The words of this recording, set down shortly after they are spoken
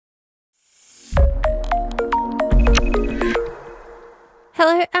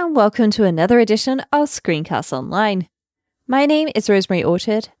Hello and welcome to another edition of Screencasts Online. My name is Rosemary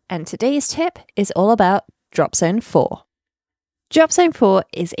Orchard and today's tip is all about Dropzone 4. Dropzone 4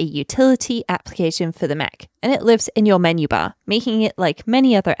 is a utility application for the Mac and it lives in your menu bar, making it like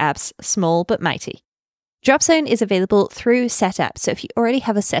many other apps, small but mighty. Dropzone is available through Setup, so if you already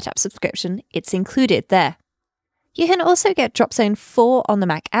have a Setup subscription, it's included there. You can also get Dropzone 4 on the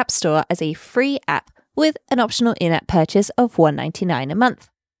Mac App Store as a free app with an optional in-app purchase of $1.99 a month.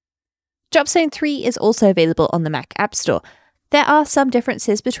 Dropzone 3 is also available on the Mac App Store. There are some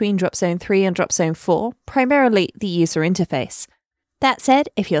differences between Dropzone 3 and Dropzone 4, primarily the user interface. That said,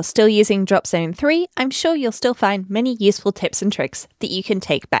 if you're still using Dropzone 3, I'm sure you'll still find many useful tips and tricks that you can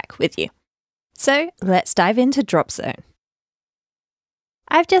take back with you. So let's dive into Dropzone.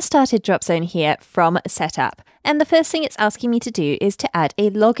 I've just started Dropzone here from Setup, and the first thing it's asking me to do is to add a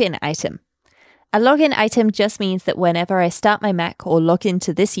login item. A login item just means that whenever I start my Mac or log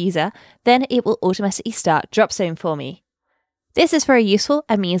into this user, then it will automatically start Dropzone for me. This is very useful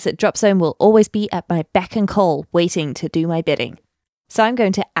and means that Dropzone will always be at my beck and call waiting to do my bidding. So I'm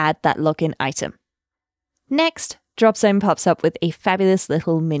going to add that login item. Next, Dropzone pops up with a fabulous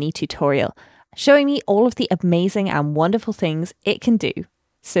little mini tutorial, showing me all of the amazing and wonderful things it can do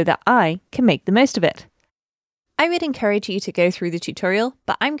so that I can make the most of it. I would encourage you to go through the tutorial,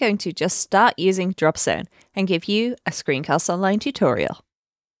 but I'm going to just start using Dropzone and give you a Screencast Online tutorial.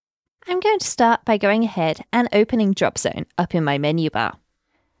 I'm going to start by going ahead and opening Dropzone up in my menu bar.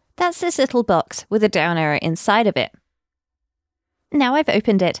 That's this little box with a down arrow inside of it. Now I've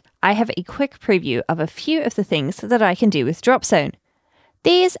opened it, I have a quick preview of a few of the things that I can do with Dropzone.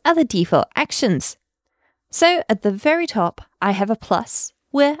 These are the default actions. So at the very top, I have a plus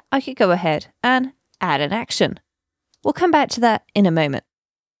where I could go ahead and add an action. We'll come back to that in a moment.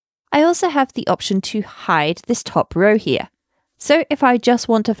 I also have the option to hide this top row here. So if I just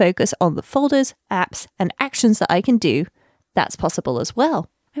want to focus on the folders, apps, and actions that I can do, that's possible as well.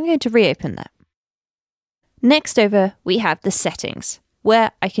 I'm going to reopen that. Next over, we have the settings,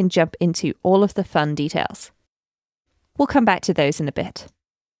 where I can jump into all of the fun details. We'll come back to those in a bit.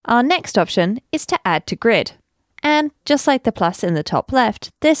 Our next option is to add to grid. And just like the plus in the top left,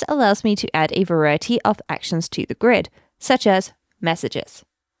 this allows me to add a variety of actions to the grid, such as messages.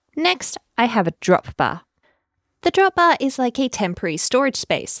 Next, I have a drop bar. The drop bar is like a temporary storage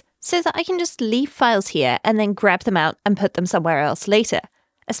space, so that I can just leave files here and then grab them out and put them somewhere else later,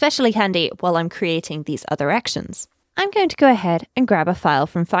 especially handy while I'm creating these other actions. I'm going to go ahead and grab a file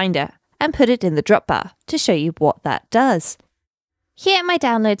from Finder and put it in the drop bar to show you what that does. Here in my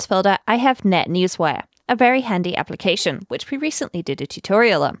Downloads folder, I have NetNewsWire, a very handy application, which we recently did a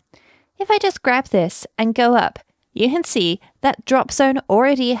tutorial on. If I just grab this and go up, you can see that Dropzone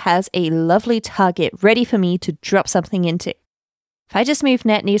already has a lovely target ready for me to drop something into. If I just move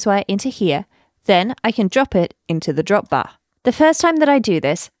NetNewsWire into here, then I can drop it into the drop bar. The first time that I do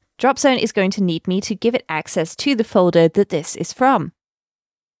this, Dropzone is going to need me to give it access to the folder that this is from.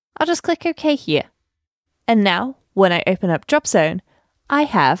 I'll just click OK here. And now, when I open up Dropzone, I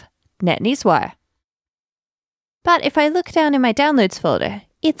have NetNewsWire. But if I look down in my Downloads folder,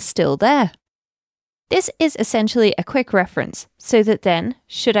 it's still there. This is essentially a quick reference, so that then,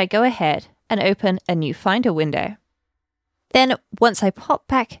 should I go ahead and open a new Finder window, then once I pop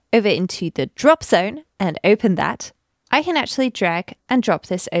back over into the Dropzone and open that, I can actually drag and drop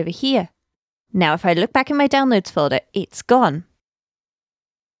this over here. Now if I look back in my Downloads folder, it's gone.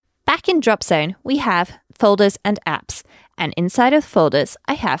 Back in Dropzone, we have folders and apps, and inside of folders,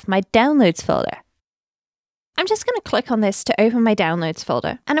 I have my Downloads folder. I'm just going to click on this to open my Downloads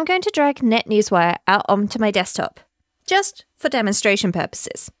folder, and I'm going to drag NetNewsWire out onto my desktop, just for demonstration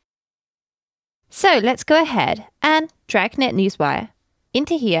purposes. So let's go ahead and drag NetNewsWire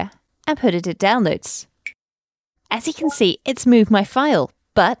into here and put it in Downloads. As you can see, it's moved my file,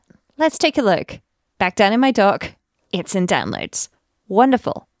 but let's take a look. Back down in my dock, it's in Downloads.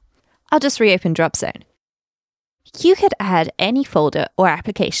 Wonderful. I'll just reopen Dropzone. You could add any folder or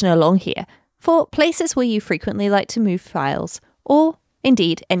application along here for places where you frequently like to move files, or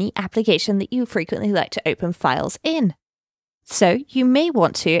indeed any application that you frequently like to open files in. So you may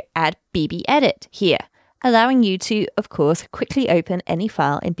want to add BBEdit here, allowing you to, of course, quickly open any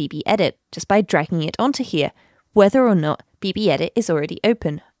file in BBEdit just by dragging it onto here, whether or not BBEdit is already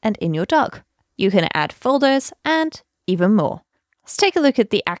open and in your dock. You can add folders and even more. Let's take a look at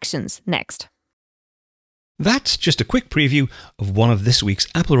the actions next. That's just a quick preview of one of this week's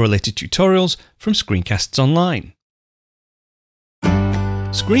Apple-related tutorials from Screencasts Online.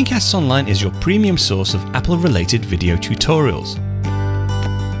 Screencasts Online is your premium source of Apple-related video tutorials.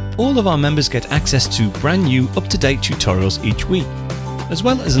 All of our members get access to brand new, up-to-date tutorials each week, as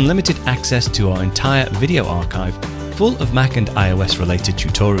well as unlimited access to our entire video archive full of Mac and iOS related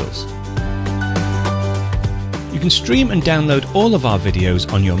tutorials. You can stream and download all of our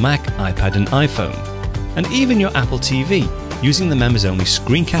videos on your Mac, iPad and iPhone, and even your Apple TV using the members-only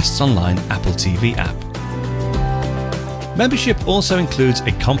Screencasts Online Apple TV app. Membership also includes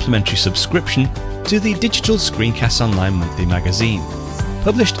a complimentary subscription to the digital Screencasts Online monthly magazine,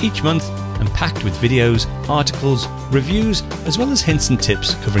 published each month and packed with videos, articles, reviews, as well as hints and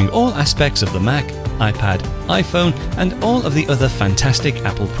tips covering all aspects of the Mac, iPad, iPhone, and all of the other fantastic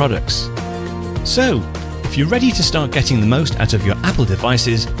Apple products. So, if you're ready to start getting the most out of your Apple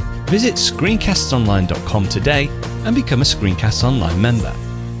devices, visit screencastsonline.com today and become a Screencasts Online member.